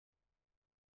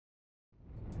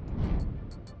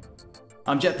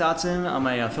I'm Dotson. I'm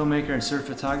a filmmaker and surf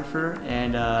photographer,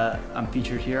 and I'm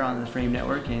featured here on the Frame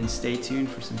Network, and stay tuned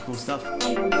for some cool stuff.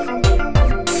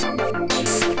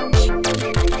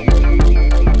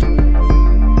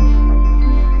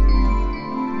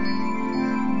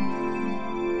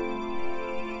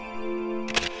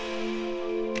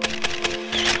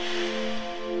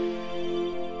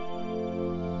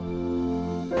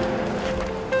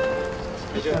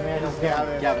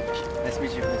 Gavin. Nice to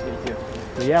meet you. Nice to meet you too.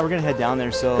 So yeah, we're gonna head down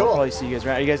there, so cool. I'll probably see you guys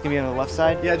around. Are you guys gonna be on the left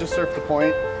side? Yeah, just surf the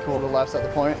point. Cool. The left's at the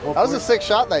point. Well, that was a sick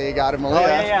shot that you got in Malia. Oh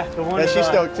yeah. The one she's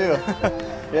stoked too.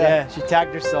 Yeah, she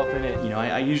tagged herself in it. You know,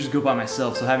 I usually go by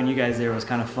myself, so having you guys there was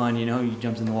kind of fun. You know, you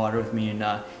jumped in the water with me, and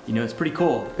you know, it's pretty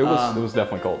cool. It was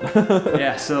definitely cold.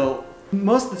 Yeah, so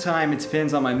most of the time it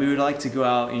depends on my mood. I like to go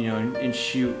out, you know, and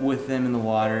shoot with them in the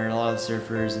water. A lot of the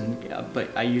surfers, and but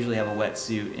I usually have a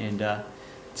wetsuit. And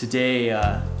today,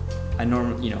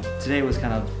 today was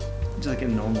kind of just like a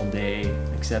normal day,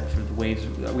 except for the waves.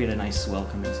 We had a nice swell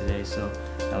come in today, so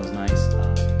that was nice.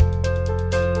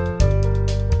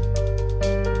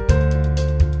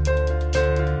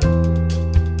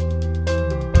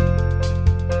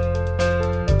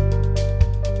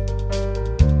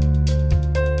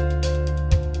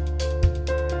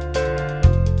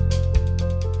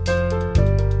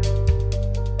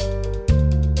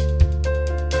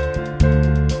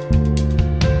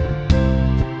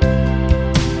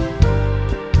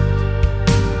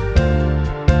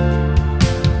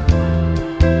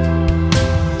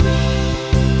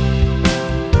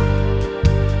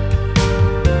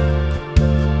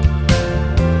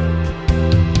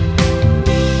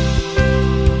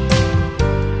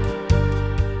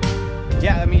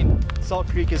 Salt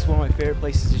Creek is one of my favorite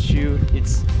places to shoot.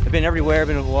 I've been everywhere. I've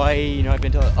been to Hawaii. You know, I've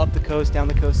been to up the coast, down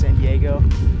the coast, San Diego.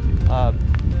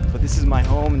 But this is my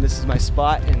home and this is my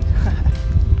spot, and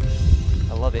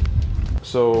I love it.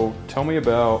 So tell me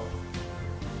about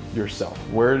yourself.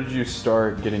 Where did you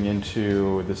start getting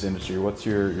into this industry? What's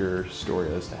your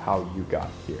story as to how you got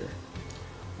here?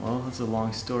 Well, it's a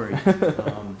long story.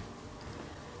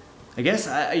 I guess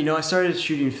I started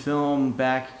shooting film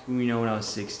back, when I was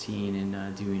 16,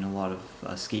 and doing a lot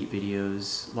of skate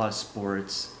videos, a lot of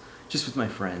sports, just with my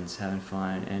friends, having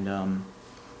fun. And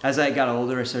as I got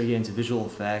older, I started getting into visual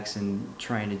effects and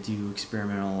trying to do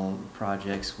experimental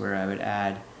projects where I would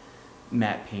add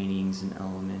matte paintings and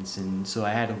elements. And so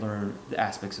I had to learn the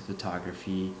aspects of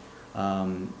photography,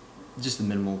 just the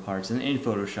minimal parts, and in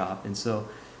Photoshop. And so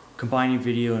combining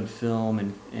video and film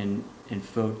and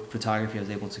photography, I was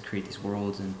able to create these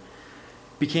worlds, and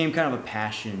became kind of a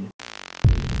passion.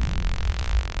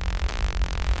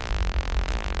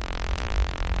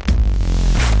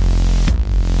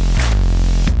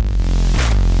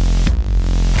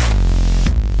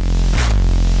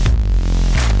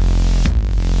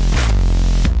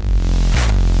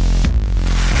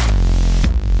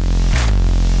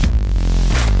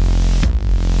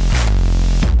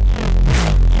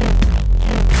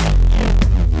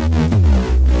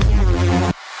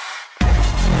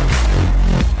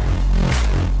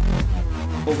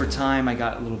 Over time, I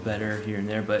got a little better here and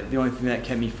there, but the only thing that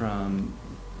kept me from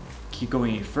keep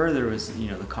going any further was, the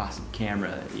cost of the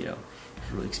camera.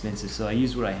 It's really expensive, so I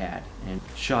used what I had and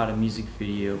shot a music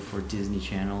video for Disney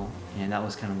Channel, and that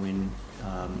was kind of when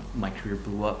my career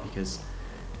blew up, because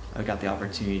I got the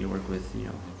opportunity to work with,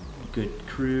 good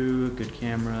crew, good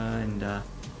camera, and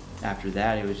after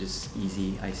that, it was just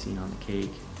easy icing on the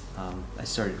cake. I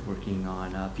started working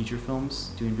on feature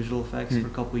films, doing visual effects for a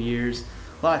couple of years.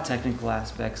 A lot of technical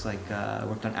aspects, like I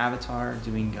worked on Avatar,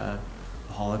 doing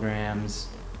holograms.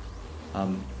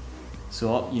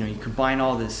 So you combine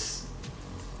all this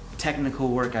technical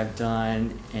work I've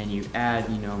done, and you add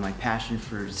my passion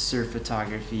for surf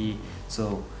photography.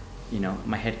 So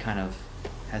my head kind of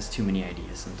has too many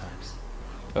ideas sometimes.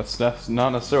 That's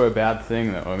not necessarily a bad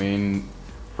thing, though. I mean,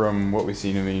 from what we've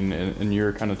seen, and you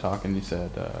were kind of talking. You said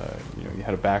you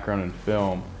had a background in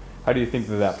film. How do you think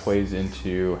that plays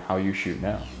into how you shoot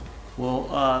now? Well,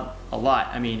 a lot.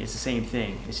 I mean, it's the same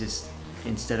thing. It's just,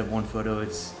 instead of one photo,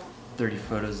 it's 30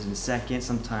 photos in a second,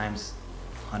 sometimes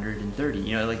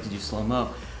 130. I like to do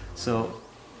slow-mo. So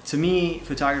to me,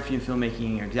 photography and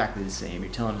filmmaking are exactly the same.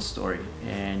 You're telling a story,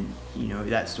 and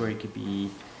that story could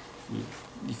be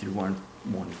either one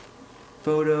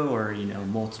photo or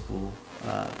multiple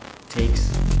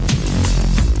takes.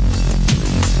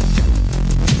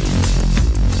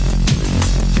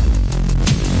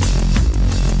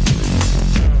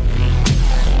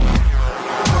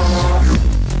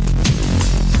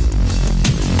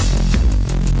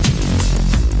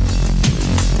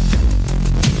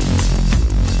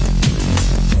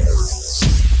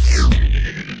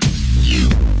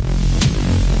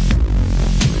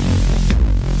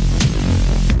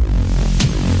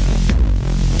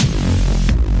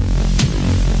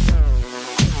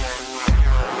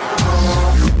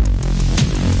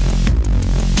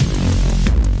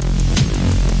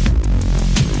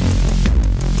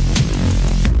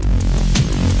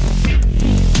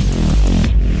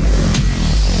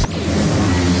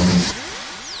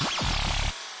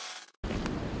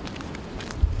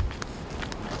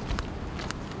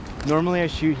 Normally I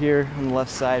shoot here on the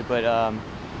left side, but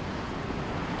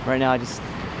right now it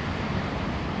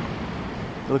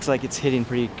looks like it's hitting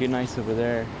pretty good, nice over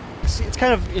there. See, it's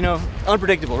kind of, you know,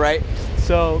 unpredictable, right?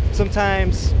 So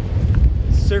sometimes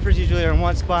surfers usually are in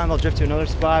one spot and they'll drift to another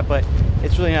spot, but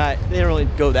it's really not, they don't really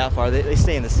go that far. They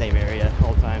stay in the same area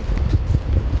all the time.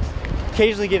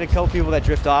 Occasionally get a couple people that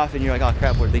drift off and you're like, oh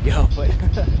crap, where'd they go? But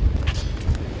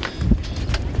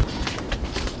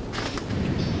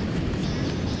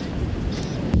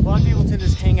a lot of people tend to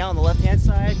just hang out on the left-hand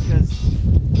side because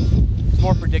it's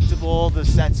more predictable. The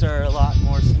sets are a lot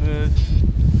more smooth.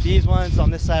 These ones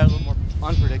on this side are a little more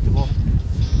unpredictable,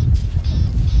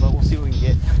 but we'll see what we can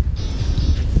get.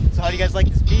 So how do you guys like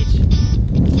this beach?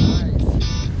 Nice.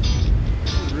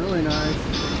 This is really nice.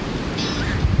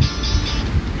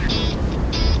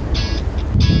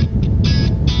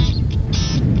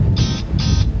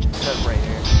 Set right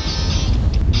here.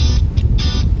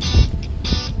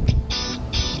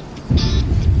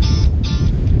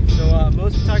 So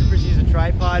most photographers use a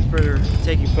tripod for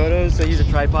taking photos. I use a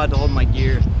tripod to hold my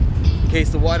gear in case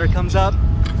the water comes up.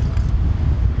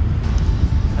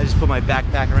 I just put my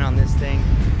backpack around this thing.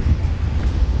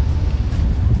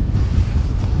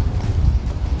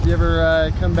 You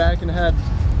ever come back and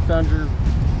found your,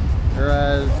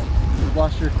 or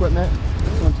lost your equipment?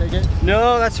 Someone take it?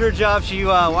 No, that's her job. She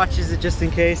watches it just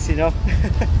in case, you know.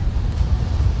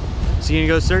 So you gonna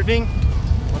go surfing?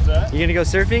 What's that? You gonna go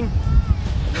surfing?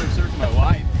 I'm gonna surf my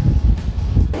wife.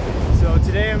 So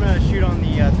today I'm gonna shoot on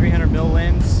the 300mm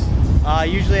lens.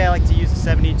 Usually I like to use the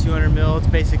 70-200mm. It's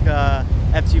basic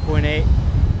f2.8.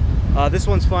 This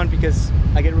one's fun because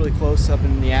I get really close up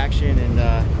in the action and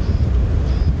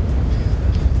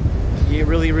you get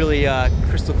really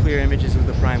crystal clear images with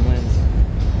the prime lens.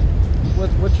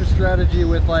 What's your strategy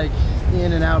with like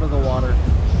in and out of the water?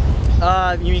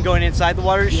 You mean going inside the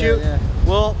water to shoot? Yeah.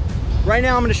 Well, right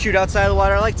now I'm gonna shoot outside of the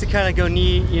water. I like to kind of go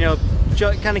knee, you know,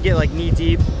 kind of get like knee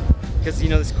deep because you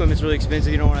know this equipment's really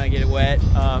expensive. You don't want to get it wet.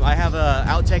 I have a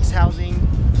Outtex housing,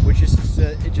 which is just,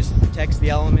 it just protects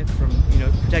the elements from, you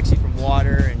know, protects you from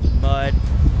water and mud.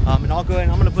 And I'll go ahead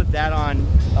and I'm gonna put that on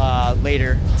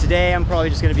later. Today I'm probably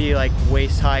just gonna be like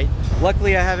waist height.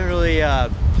 Luckily I haven't really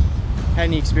had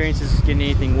any experiences getting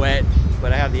anything wet,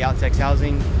 but I have the Outtex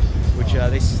housing, which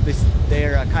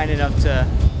they're kind enough to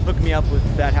hook me up with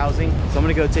that housing. So I'm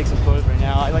gonna go take some photos right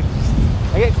now. I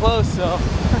get close, so.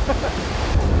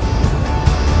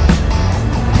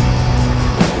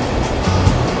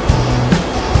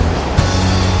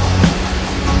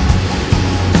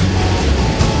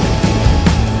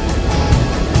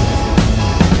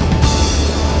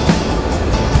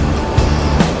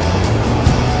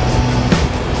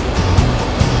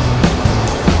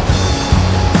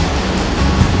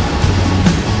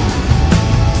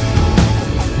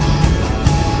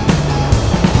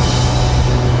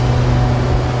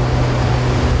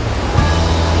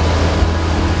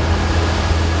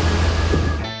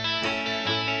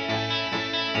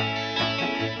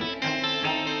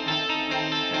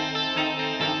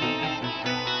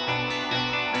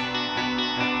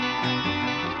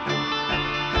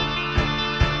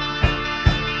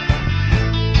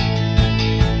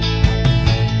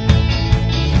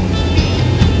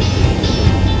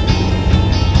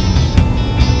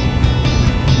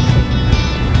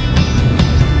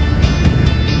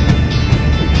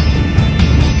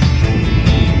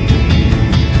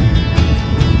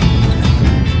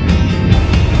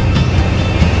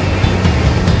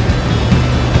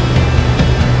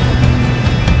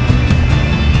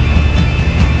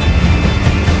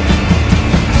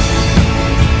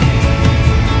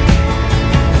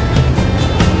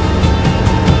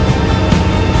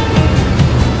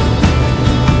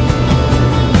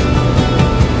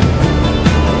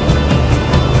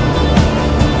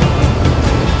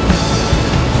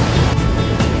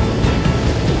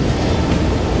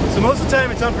 Most of the time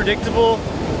it's unpredictable.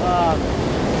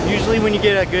 Usually when you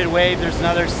get a good wave, there's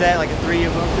another set, like a three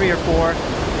or four.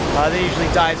 That usually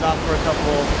dies off for a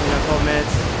couple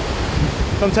minutes.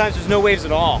 Sometimes there's no waves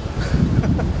at all.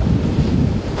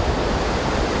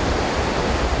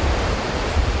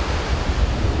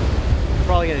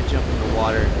 Probably gonna jump in the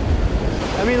water.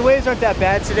 I mean, the waves aren't that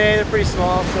bad today. They're pretty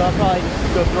small, so I'll probably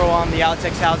just go throw on the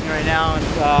Outtex housing right now and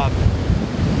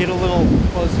get a little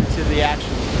closer to the action.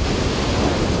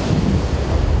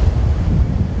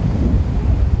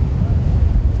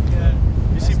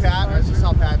 Pat, I just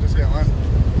saw Pat just get one.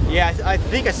 Yeah, I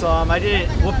think I saw him. I didn't.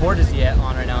 What board is he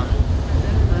on right now?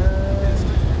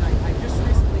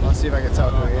 I'll see if I can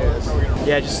tell who he is.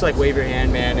 Yeah, just like wave your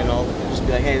hand, man, and I'll just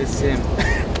be like, hey, this is him.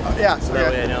 Yeah, so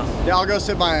that way I know. Yeah, I'll go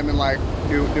sit by him and like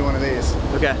do one of these.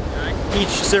 Okay. Each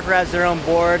surfer has their own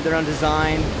board, their own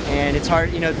design, and it's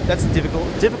hard. You know, that's the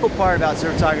difficult part about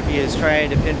surf photography is trying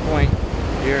to pinpoint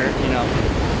your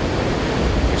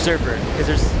surfer, because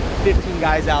there's 15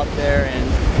 guys out there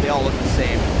and they all look the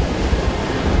same.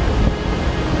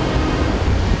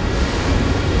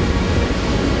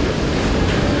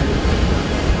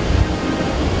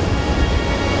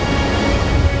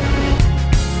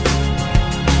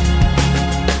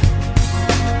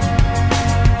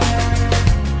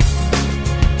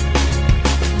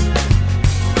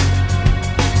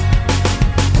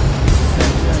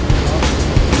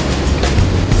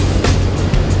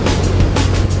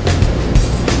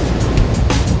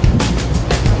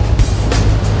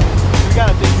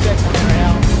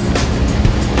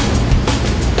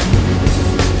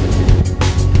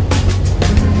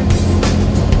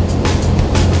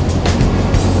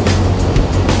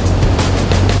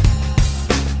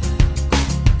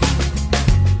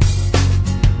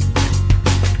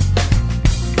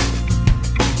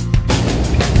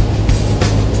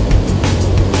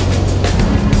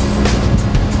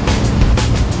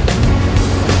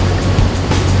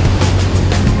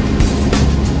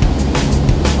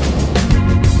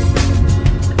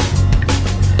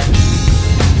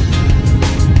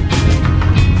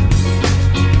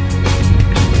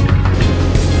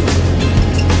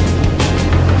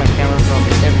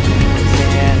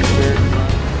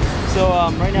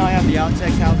 Right now I have the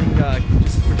Altex housing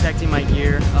just protecting my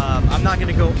gear. I'm not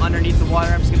going to go underneath the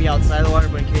water, I'm just going to be outside the water,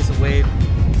 but in case a wave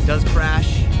does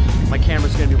crash, my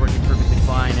camera's going to be working perfectly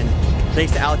fine. And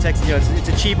thanks to Altex, you know, it's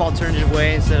a cheap alternative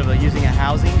way instead of using a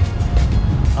housing.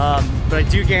 But I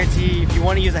do guarantee if you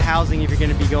want to use a housing, if you're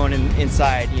going to be going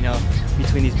inside, you know,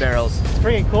 between these barrels. It's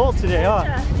pretty cold today, huh?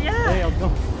 Yeah. Hey, how's it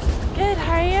going? Good,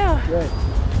 how are you? Good.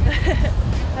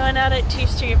 I went out at 2th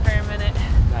Street for a minute.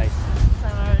 Nice. So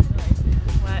I was like,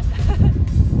 what?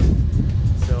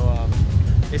 So,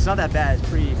 it's not that bad, it's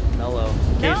pretty mellow.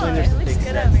 Occasionally No, there's it some looks big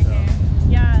good sets, over though. here.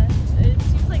 Yeah, it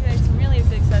seems like there's some really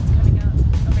big sets coming out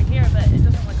over here, but it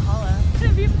doesn't look hollow. It's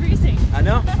gonna be freezing. I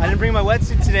know, I didn't bring my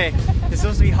wetsuit today. It's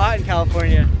supposed to be hot in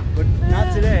California, but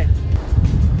not today.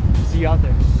 See you out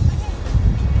there.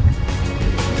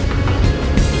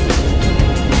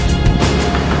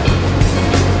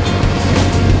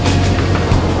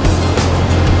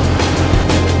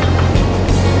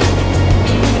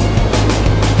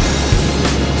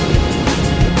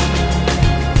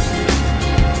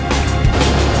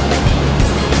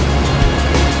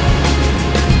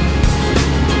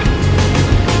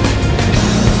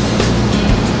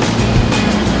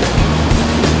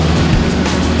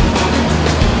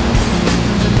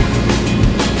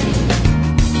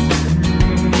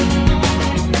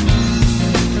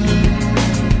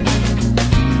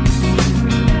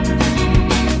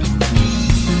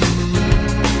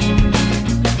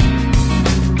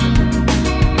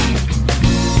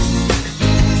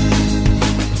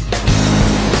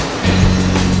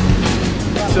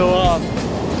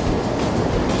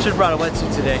 Should have brought a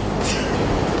wetsuit today.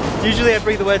 Usually I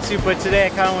bring the wetsuit, but today I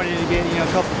kind of wanted to get, you know,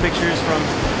 a couple pictures from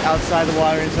outside the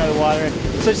water, inside the water.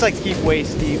 So I just like to keep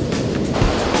waist deep.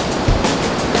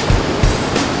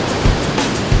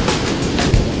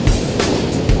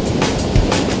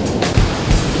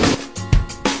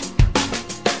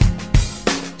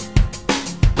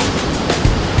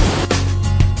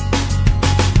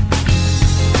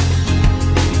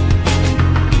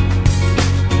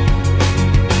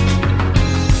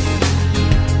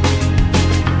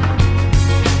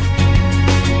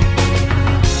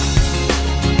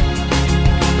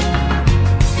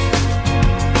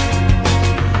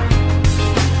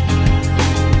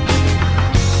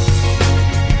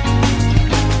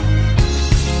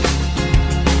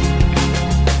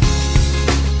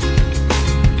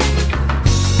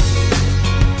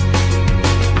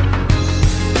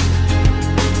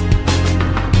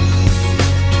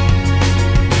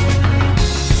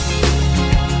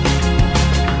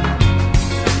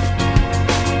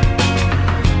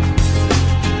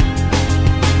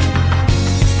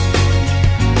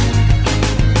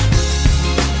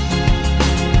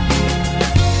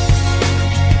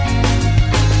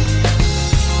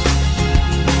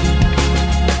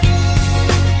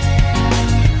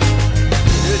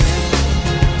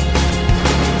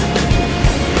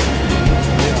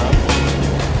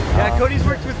 Cody's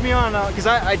worked with me on, because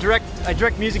I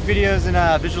direct music videos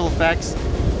and visual effects,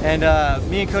 and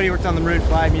me and Cody worked on the Maroon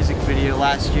 5 music video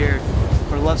last year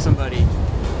for Love Somebody.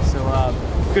 So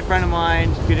good friend of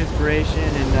mine, good inspiration,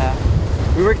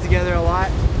 and we worked together a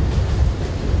lot.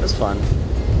 It was fun.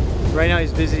 Right now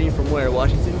he's visiting from where?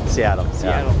 Washington? Seattle.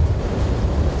 Seattle.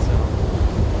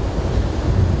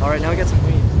 So All right, now we got some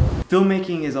wings.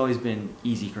 Filmmaking has always been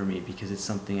easy for me because it's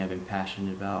something I've been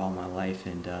passionate about all my life,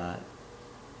 and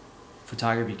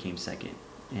photography came second.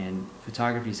 And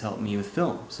photography's helped me with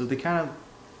film, so they kind of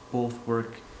both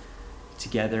work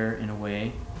together in a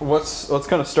way. Let's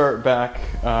kind of start back.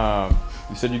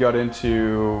 You said you got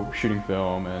into shooting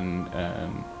film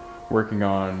and working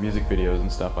on music videos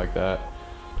and stuff like that.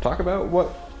 Talk about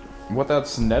what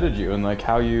that's netted you and like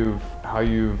how you've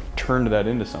turned that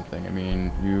into something. I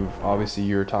mean, you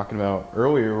were talking about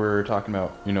earlier. We were talking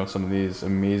about, you know, some of these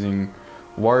amazing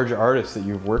large artists that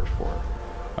you've worked for.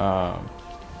 I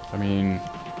mean,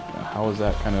 how has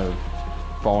that kind of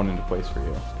fallen into place for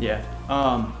you? Yeah.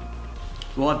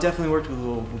 Well, I've definitely worked with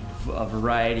a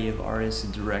variety of artists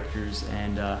and directors,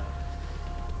 and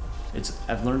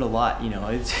I've learned a lot. You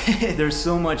know, there's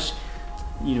so much,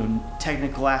 you know,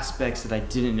 technical aspects that I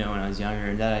didn't know when I was younger,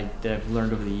 and that I've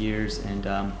learned over the years. And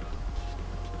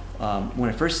when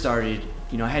I first started,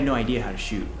 you know, I had no idea how to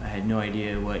shoot. I had no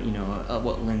idea what, you know,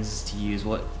 what lenses to use,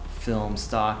 what film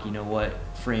stock, you know, what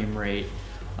frame rate.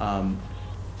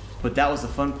 But that was the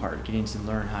fun part, getting to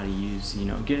learn how to use, you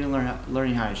know,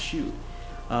 learning how to shoot.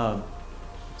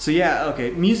 So yeah,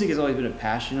 okay, music has always been a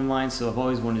passion of mine, so I've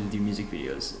always wanted to do music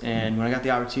videos. And when I got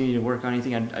the opportunity to work on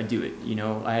anything, I'd do it. You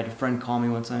know, I had a friend call me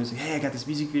one time and say, hey, I got this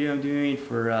music video I'm doing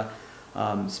for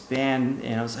this band,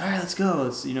 and I was like, all right, let's go.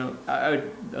 Let's, you know, I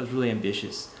was really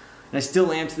ambitious. And I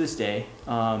still am to this day.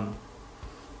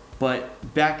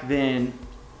 But back then,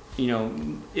 you know,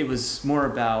 it was more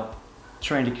about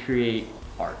trying to create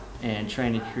art and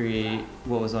trying to create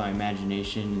what was on my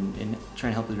imagination, and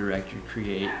trying to help the director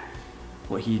create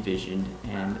what he envisioned.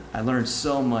 And I learned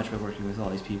so much by working with all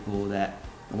these people that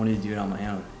I wanted to do it on my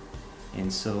own.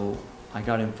 And so I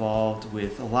got involved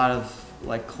with a lot of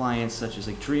like clients such as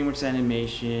like DreamWorks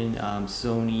Animation,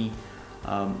 Sony,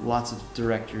 lots of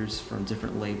directors from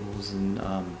different labels, and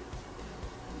a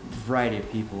variety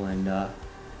of people. And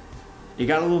it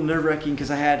got a little nerve-wracking because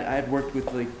I had worked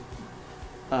with like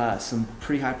some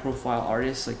pretty high-profile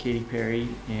artists like Katy Perry,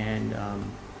 and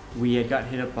we had got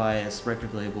hit up by a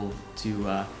record label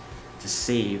to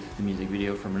save the music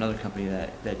video from another company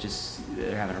that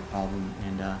they're having a problem.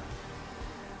 And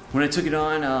when I took it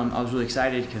on, I was really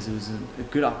excited because it was a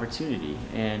good opportunity.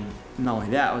 And not only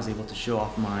that, I was able to show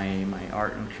off my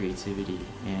art and creativity,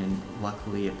 and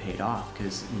luckily it paid off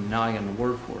because now I got an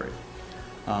award for it.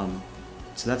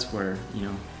 So that's where, you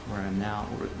know, where I'm now,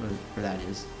 where that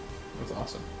is. That's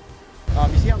awesome.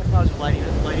 You see how the clouds are lighting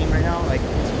right now? Like,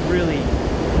 it's really,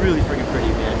 really freaking pretty,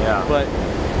 man. Yeah. But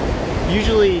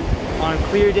usually on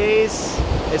clear days,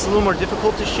 it's a little more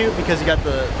difficult to shoot because you got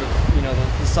the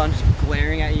sun just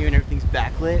glaring at you and everything's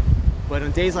backlit. But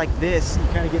on days like this, you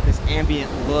kind of get this ambient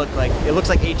look. Like, it looks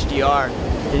like HDR,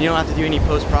 and you don't have to do any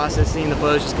post-processing. The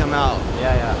photos just come out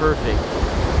perfect.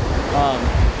 Well,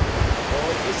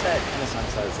 you said kind of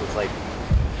sunsets, it's like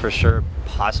for sure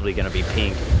possibly going to be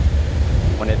pink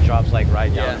when it drops like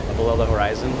right down below the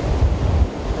horizon.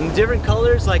 And the different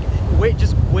colors, like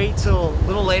just wait till a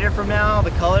little later from now. The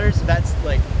colors, that's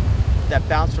like that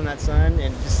bounce from that sun,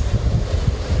 and just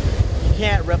you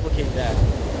can't replicate that.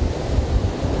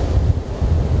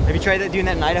 Have you tried doing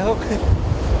that in Idaho?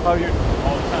 Oh, you're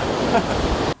all the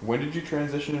time. When did you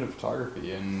transition into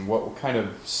photography, and what kind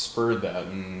of spurred that,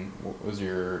 and what was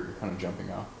your kind of jumping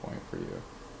off point for you?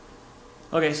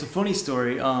 Okay, so funny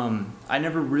story. I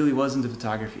never really was into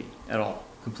photography at all,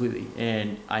 completely,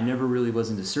 and I never really was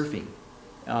into surfing.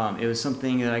 It was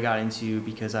something that I got into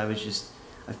because I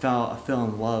fell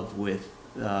in love with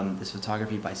this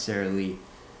photography by Sarah Lee,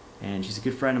 and she's a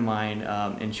good friend of mine.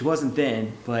 And she wasn't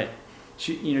then, but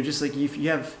she, you know, just like you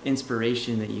have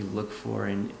inspiration that you look for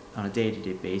on a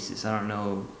day-to-day basis. I don't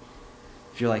know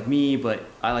if you're like me, but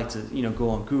I like to, you know, go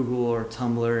on Google or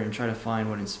Tumblr and try to find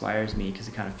what inspires me because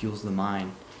it kind of fuels the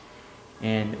mind.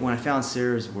 And when I found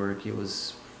Sarah's work, it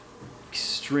was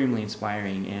extremely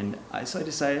inspiring, and so I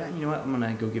decided, you know what, I'm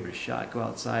gonna go give it a shot, go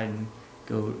outside and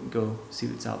go see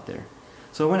what's out there.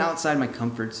 So I went outside my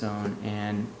comfort zone,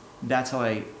 and that's how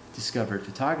I discovered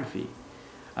photography.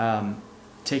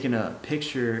 Taking a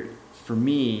picture for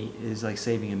me is like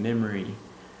saving a memory,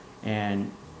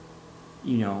 and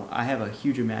you know, I have a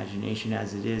huge imagination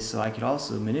as it is, so I could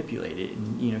also manipulate it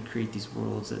and, you know, create these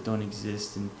worlds that don't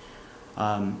exist. And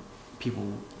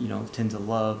people, you know, tend to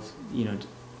love, you know,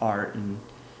 art, and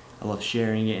I love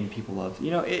sharing it, and people love,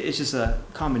 you know, it's just a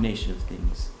combination of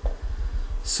things.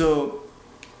 So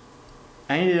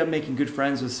I ended up making good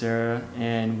friends with Sarah,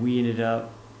 and we ended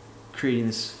up creating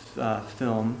this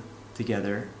film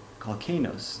together called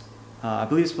Kainos. I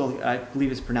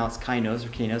believe it's pronounced Kainos or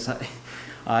Kainos.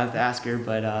 I have to ask her,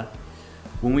 but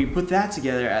when we put that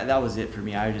together, that was it for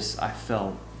me. I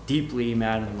fell deeply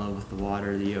mad in love with the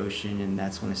water, the ocean, and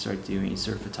that's when I started doing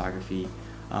surf photography.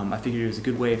 I figured it was a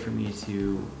good way for me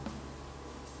to,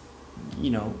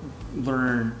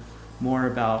 learn more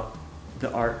about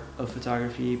the art of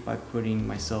photography by putting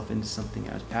myself into something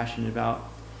I was passionate about,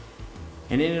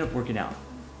 and it ended up working out.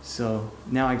 So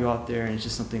now I go out there and it's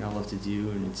just something I love to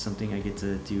do, and it's something I get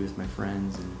to do with my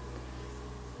friends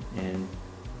and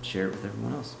share it with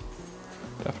everyone else.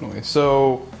 Definitely.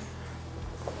 So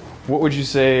what would you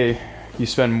say you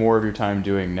spend more of your time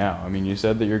doing now? I mean, you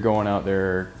said that you're going out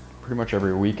there pretty much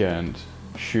every weekend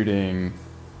shooting,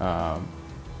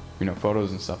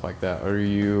 photos and stuff like that. Are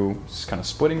you just kind of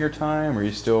splitting your time? Are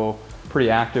you still pretty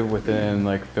active within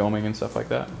like filming and stuff like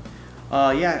that?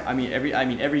 Yeah,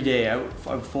 every day.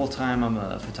 I'm full time. I'm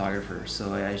a photographer,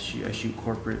 so I shoot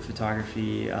corporate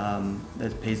photography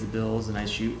that pays the bills, and I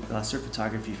shoot surf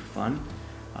photography for fun.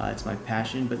 It's my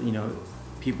passion, but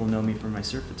people know me for my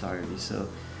surf photography, so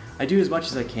I do as much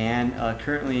as I can.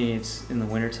 Currently, it's in the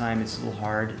wintertime. It's a little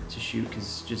hard to shoot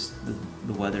because just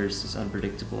the weather is just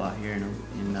unpredictable out here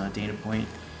in Dana Point.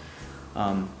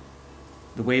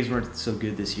 The waves weren't so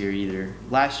good this year either.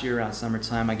 Last year around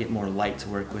summertime, I get more light to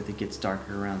work with. It gets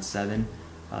darker around 7.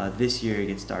 This year it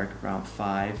gets dark around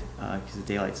 5 because of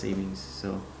daylight savings.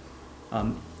 So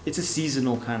it's a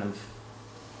seasonal kind of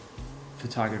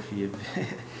photography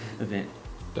event.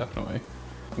 Definitely.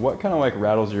 What kind of like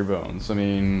rattles your bones? I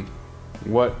mean,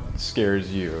 what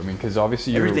scares you? I mean, because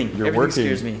obviously you're everything working.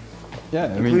 Scares me. Yeah, I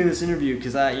including mean, this interview,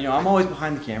 because I'm always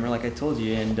behind the camera, like I told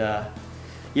you, and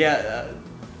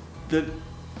the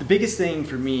biggest thing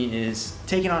for me is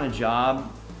taking on a job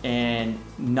and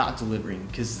not delivering,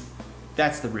 because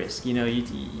that's the risk.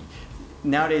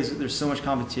 Nowadays there's so much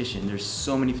competition. There's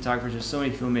so many photographers. There's so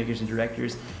many filmmakers and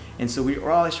directors, and so we're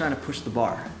always trying to push the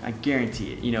bar. I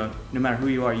guarantee it. No matter who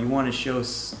you are, you want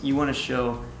to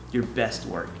show your best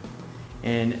work.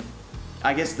 And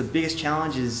I guess the biggest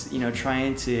challenge is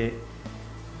trying to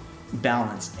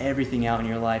balance everything out in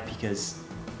your life, because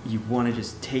you want to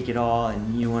just take it all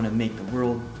and you want to make the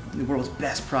world's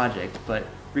best project, but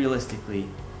realistically,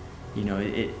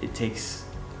 it takes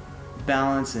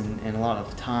balance and a lot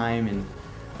of time, and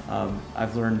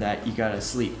I've learned that you gotta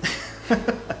sleep.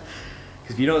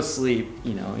 Because if you don't sleep,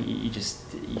 you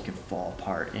can fall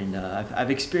apart, and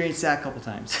I've experienced that a couple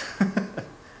times.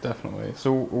 Definitely.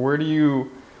 So where do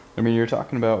you're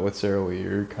talking about with Sarah Lee,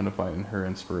 you're kind of finding her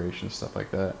inspiration, stuff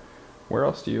like that. Where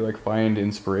else do you find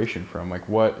inspiration from? Like,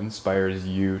 what inspires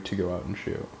you to go out and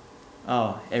shoot?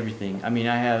 Oh, everything. I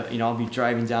have, I'll be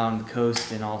driving down the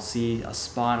coast and I'll see a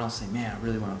spot and I'll say, man, I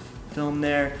really want to film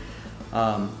there.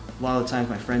 A lot of the times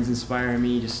my friends inspire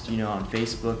me, just, on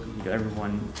Facebook,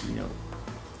 everyone,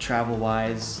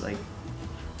 travel-wise, like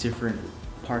different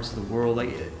parts of the world,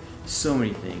 like so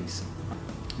many ththings.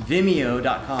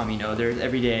 Vimeo.com,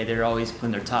 every day they're always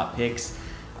putting their top picks.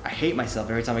 I hate myself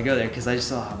every time I go there because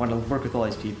I want to work with all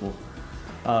these people.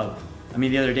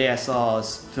 The other day I saw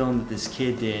this film that this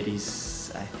kid did.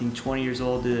 He's, I think, 20 years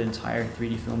old, did an entire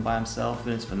 3D film by himself,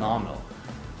 and it's phenomenal.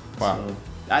 Wow. So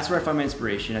that's where I find my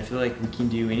inspiration. I feel like we can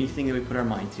do anything that we put our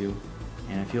mind to,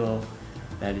 and I feel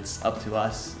that it's up to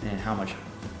us and how much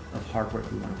of hard work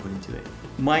we want to put into it.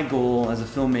 My goal as a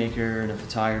filmmaker and a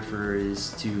photographer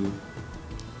is to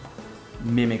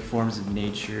mimic forms of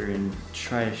nature and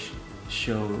try to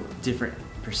show different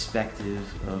perspective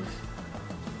of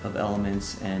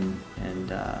elements and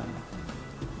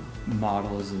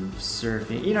models and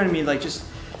surfing. You know what I mean? Like, just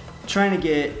trying to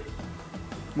get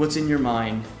what's in your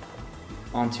mind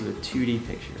onto a 2D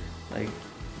picture. Like,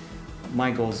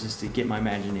 my goal is just to get my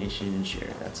imagination and share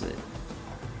it. That's it.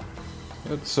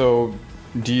 So,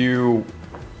 do you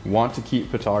want to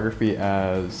keep photography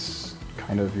as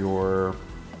kind of your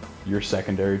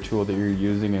secondary tool that you're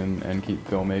using and keep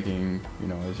filmmaking,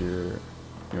 as your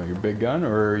big gun,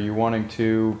 or are you wanting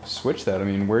to switch that?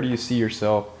 Where do you see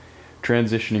yourself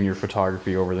transitioning your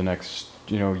photography over the next,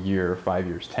 year, 5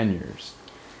 years, 10 years?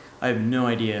 I have no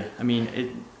idea. The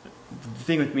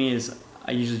thing with me is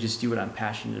I usually just do what I'm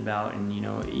passionate about,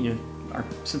 and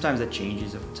sometimes that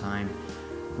changes over time.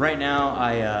 Right now,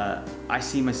 I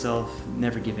see myself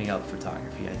never giving up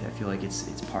photography. I feel like it's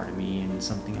part of me and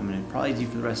something I'm going to probably do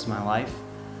for the rest of my life.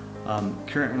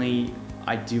 Currently,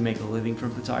 I do make a living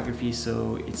from photography,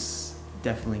 so it's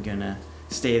definitely going to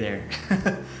stay there.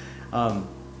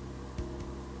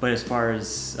 But as far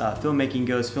as filmmaking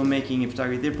goes, filmmaking and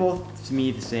photography, they're both to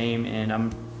me the same,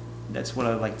 and that's what I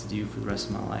would like to do for the rest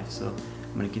of my life. So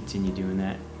I'm going to continue doing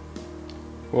that.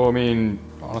 Well,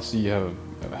 honestly, you have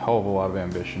a hell of a lot of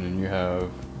ambition, and you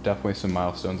have definitely some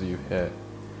milestones that you've hit.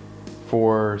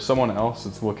 For someone else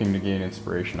that's looking to gain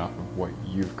inspiration off of what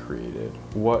you've created,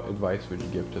 what advice would you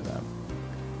give to them?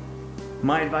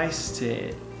 My advice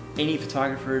to any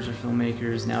photographers or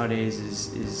filmmakers nowadays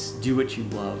is do what you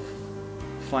love.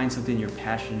 Find something you're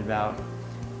passionate about,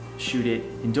 shoot it,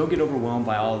 and don't get overwhelmed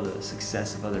by all the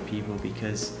success of other people,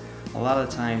 because a lot of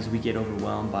the times we get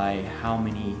overwhelmed by how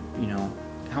many,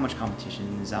 how much competition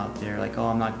is out there, like, oh,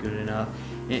 I'm not good enough.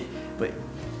 But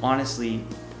honestly,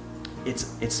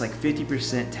 it's like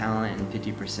 50% talent and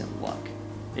 50% luck.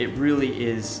 It really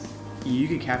is. You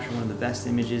could capture one of the best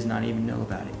images, not even know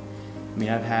about it. I mean,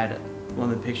 I've had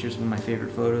one of the pictures, one of my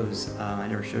favorite photos, I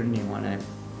never showed anyone. I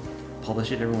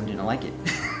published it, everyone didn't like it.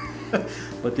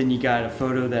 But then you got a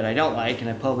photo that I don't like and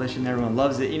I publish and everyone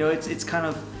loves it. It's kind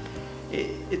of,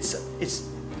 it's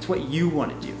what you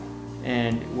want to do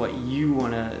and what you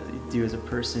want to do as a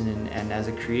person, and as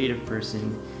a creative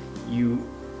person,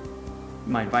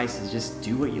 my advice is just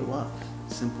do what you love.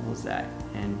 Simple as that.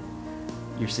 And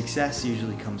your success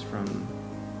usually comes from,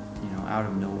 out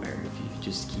of nowhere if you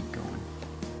just keep going.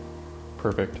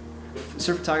 Perfect.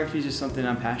 Surf photography is just something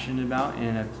I'm passionate about,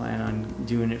 and I plan on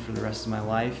doing it for the rest of my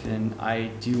life, and I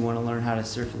do want to learn how to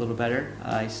surf a little better.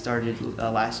 I started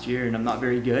last year and I'm not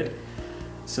very good,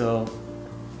 so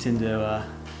tend to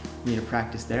need to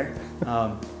practice there.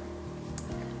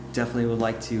 Definitely would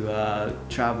like to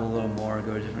travel a little more,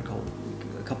 go to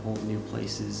a couple new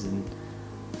places, and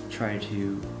try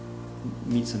to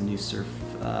meet some new surf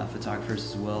photographers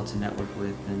as well to network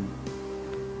with, and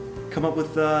come up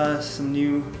with some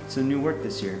new work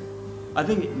this year. I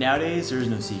think nowadays there's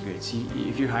no secrets.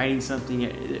 If you're hiding something,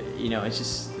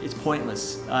 it's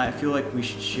pointless. I feel like we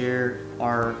should share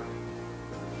our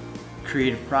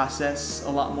creative process a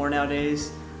lot more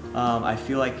nowadays. I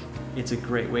feel like it's a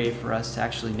great way for us to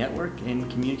actually network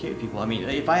and communicate with people. I mean,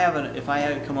 if I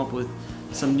have come up with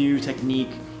some new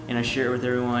technique and I share it with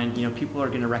everyone, people are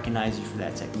going to recognize you for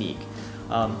that technique.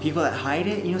 People that hide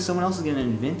it, someone else is going to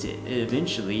invent it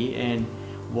eventually, and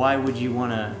why would you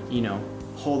want to,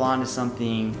 hold on to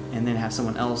something and then have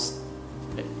someone else,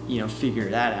 figure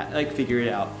it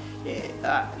out?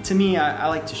 To me, I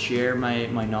like to share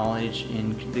my knowledge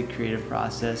in the creative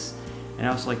process, and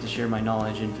I also like to share my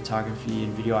knowledge in photography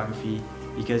and videography,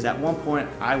 because at one point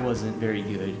I wasn't very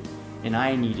good and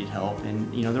I needed help,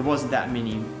 and there wasn't that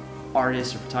many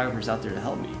artists or photographers out there to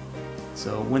help me.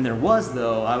 So when there was,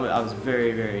 though, I was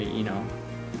very, very,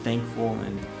 thankful,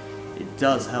 and it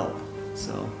does help.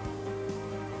 So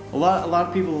a lot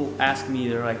of people ask me,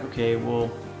 they're like, okay, well,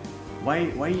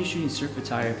 why are you shooting surf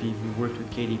photography if you worked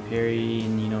with Katy Perry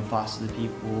and Foster the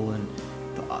People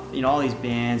and all these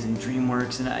bands and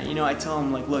DreamWorks? And I tell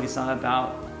them, like, look, it's not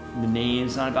about the name,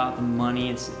 it's not about the money,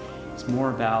 it's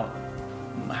more about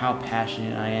how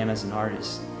passionate I am as an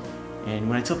artist. And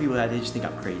when I tell people that, they just think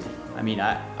I'm crazy. I mean,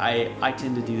 I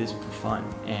tend to do this for fun,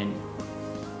 and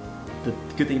the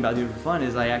good thing about doing it for fun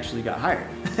is I actually got hired.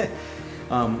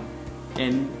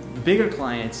 And the bigger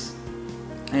clients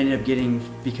I ended up getting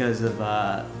because of,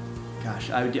 I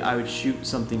would shoot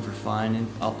something for fun and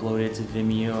upload it to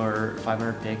Vimeo or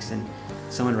 500 pics, and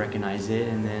someone recognized it,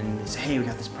 and then they say, hey, we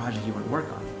got this project you want to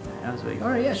work on. And I was like, all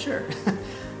right, yeah, sure.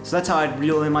 So that's how I'd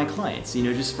reel in my clients,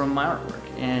 just from my artwork.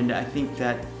 And I think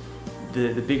that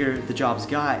the bigger the jobs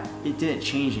got, it didn't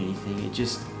change anything.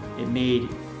 It made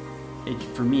it,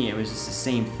 for me, it was just the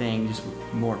same thing, just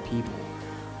with more people.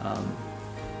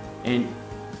 And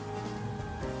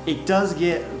it does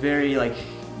get very,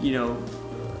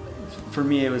 for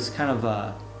me, it was kind of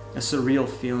a surreal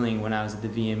feeling when I was at the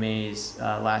VMAs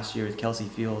last year with Kelsey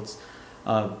Fields,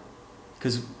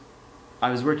 because I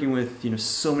was working with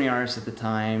so many artists at the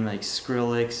time, like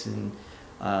Skrillex and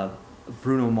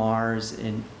Bruno Mars,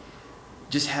 and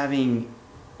just having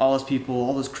all those people,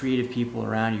 all those creative people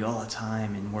around you all the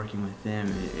time and working with them,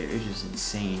 it was just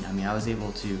insane. I mean, I was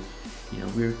able to,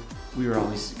 we were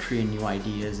always creating new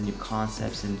ideas and new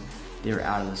concepts, and they were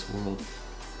out of this world.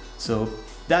 So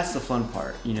that's the fun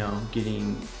part,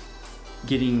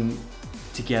 getting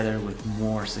together with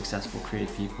more successful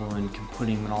creative people and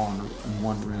putting them all in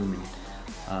one room,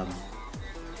 and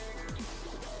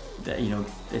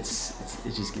it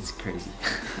just gets crazy.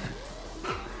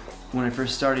 When I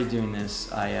first started doing this,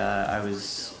 I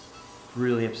was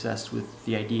really obsessed with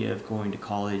the idea of going to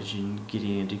college and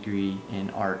getting a degree in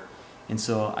art. And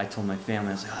so I told my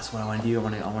family, I was like, oh, that's what I want to do. I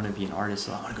want to be an artist,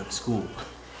 so I want to go to school.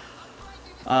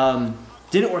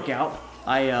 Didn't work out.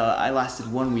 I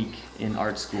lasted 1 week in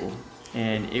art school,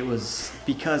 and it was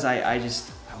because I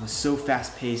was so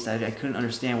fast paced. I couldn't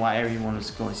understand why everyone was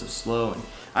going so slow. And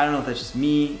I don't know if that's just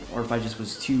me or if I just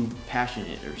was too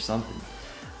passionate or something.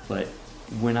 But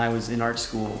when I was in art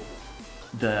school,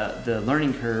 the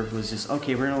learning curve was just,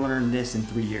 okay, we're gonna learn this in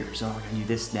 3 years. Oh, we're gonna do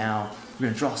this now. We're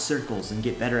gonna draw circles and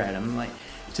get better at them. Like,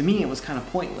 to me, it was kind of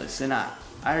pointless, and I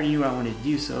already knew what I wanted to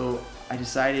do, so I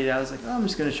decided, I was like, oh, I'm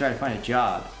just gonna try to find a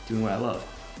job doing what I love.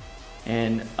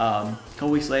 And a couple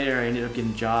weeks later, I ended up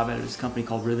getting a job at this company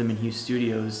called Rhythm and Hue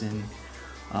Studios, and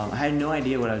I had no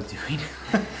idea what I was doing.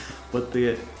 But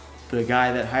the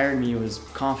guy that hired me was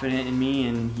confident in me,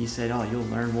 and he said, oh, you'll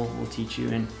learn, we'll teach you.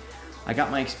 And I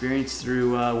got my experience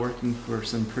through working for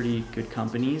some pretty good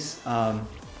companies.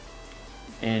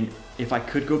 And if I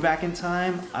could go back in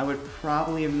time, I would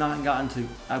probably have not gotten to,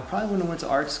 I probably wouldn't have went to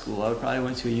art school. I would probably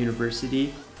went to a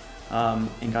university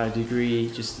and got a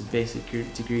degree, just a basic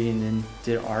degree, and then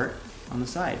did art on the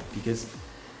side. Because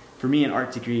for me, an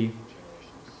art degree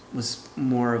was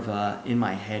more of a in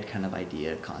my head kind of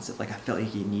idea, concept. Like, I felt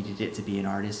like you needed it to be an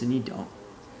artist, and you don't.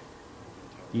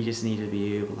 You just need to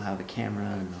be able to have a camera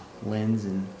and a lens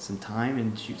and some time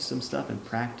and shoot some stuff and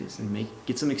practice and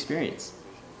get some experience.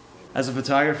 As a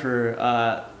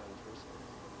photographer,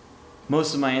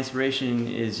 most of my inspiration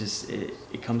is just,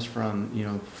 it comes from, you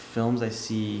know, films I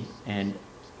see, and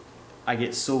I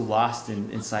get so lost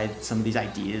inside some of these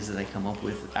ideas that I come up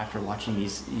with after watching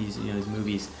these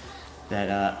movies, that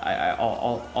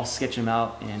I'll sketch them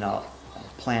out, and I'll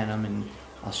plan them, and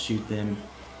I'll shoot them,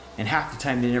 and half the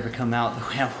time they never come out the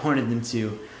way I wanted them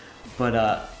to.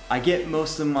 But I get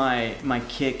most of my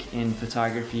kick in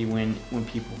photography when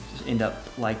people just end up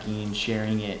liking and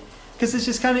sharing it, because it's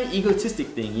just kind of egotistic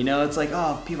thing, you know. It's like,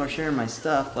 oh, people are sharing my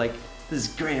stuff, like, this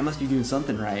is great, I must be doing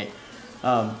something right.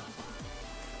 But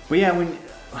yeah,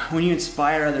 when you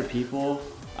inspire other people,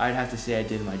 I'd have to say I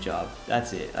did my job.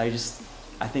 That's it. I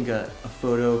think a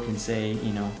photo can say,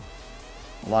 you know,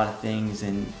 a lot of things,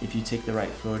 and if you take the right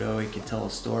photo, it can tell a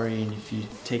story. And if you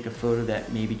take a photo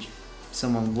that maybe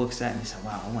someone looks at and they say,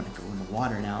 wow, I want to go in the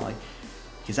water now, like,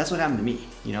 because that's what happened to me.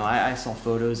 You know, I saw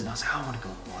photos and I was like, I want to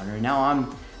go in the water, and now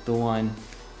I'm the one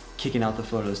kicking out the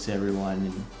photos to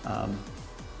everyone. And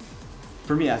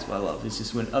for me, that's what I love. It's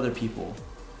just when other people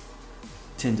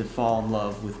tend to fall in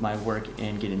love with my work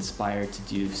and get inspired to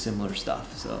do similar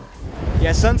stuff. So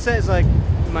yeah, sunset is like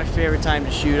my favorite time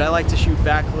to shoot. I like to shoot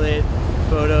backlit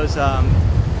photos.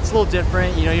 It's a little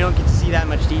different, you know, you don't get to see that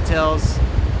much details.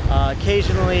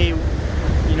 Occasionally,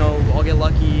 you know, I'll get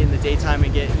lucky in the daytime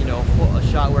and get, you know, a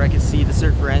shot where I can see the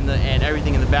surfer and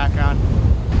everything in the background.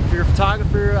 If you're a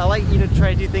photographer, I like, you know, to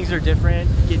try to do things that are different,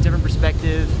 get different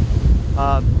perspective.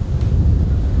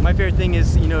 My favorite thing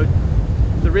is, you know,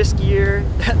 the riskier,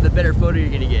 the better photo you're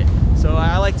gonna get. So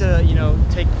I like to, you know,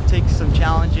 take some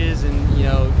challenges and, you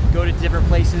know, go to different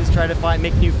places, try to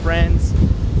make new friends.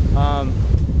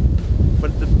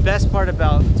 But the best part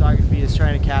about photography is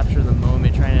trying to capture the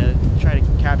moment, trying to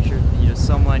capture, you know,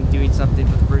 someone doing something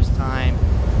for the first time,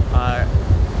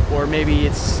 or maybe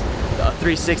it's a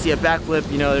 360, a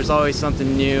backflip. You know, there's always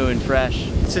something new and fresh.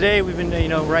 Today we've been, you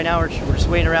know, right now we're just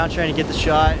waiting around trying to get the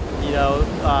shot. You know,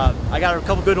 I got a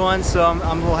couple good ones, so I'm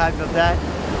a little happy about that.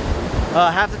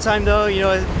 Half the time though, you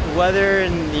know, the weather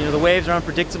and, you know, the waves are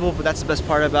unpredictable, but that's the best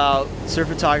part about surf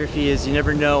photography, is you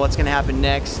never know what's gonna happen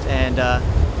next, and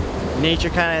nature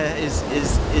kind of is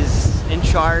in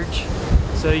charge,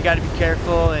 so you got to be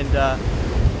careful. And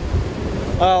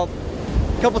well,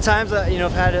 a couple times, you know,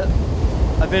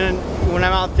 when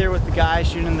I'm out there with the guys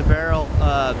shooting in the barrel,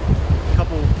 a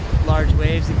couple large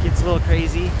waves, it gets a little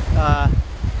crazy,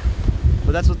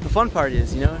 but that's what the fun part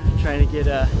is, you know, trying to get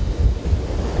that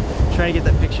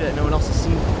picture that no one else has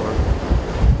seen before.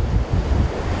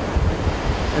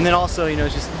 And then also, you know,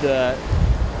 just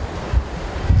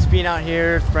being out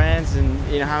here with friends and,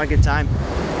 you know, having a good time.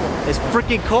 It's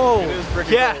freaking cold. It is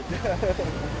freaking cold.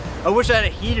 I wish I had a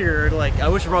heater, or like, I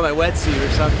wish I brought my wetsuit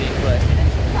or something, but.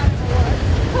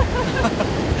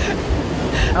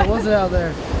 How was it out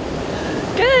there?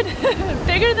 Good.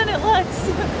 Bigger than it looks.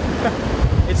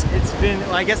 It's been,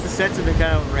 well, I guess the sets have been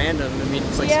kind of random. I mean,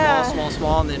 it's like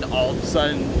small, and then all of a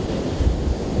sudden.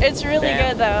 It's really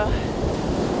good though.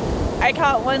 I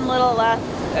caught one little left,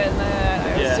 and then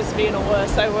I was just being a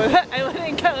wuss. I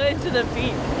wouldn't go into the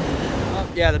beat.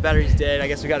 Yeah, the battery's dead. I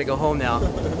guess we got to go home now.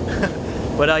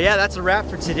 But yeah, that's a wrap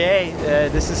for today.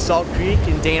 This is Salt Creek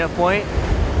in Dana Point.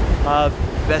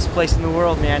 Best place in the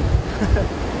world, man.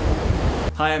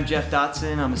 Hi, I'm Jeff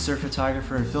Dotson. I'm a surf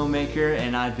photographer and filmmaker,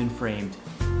 and I've been framed.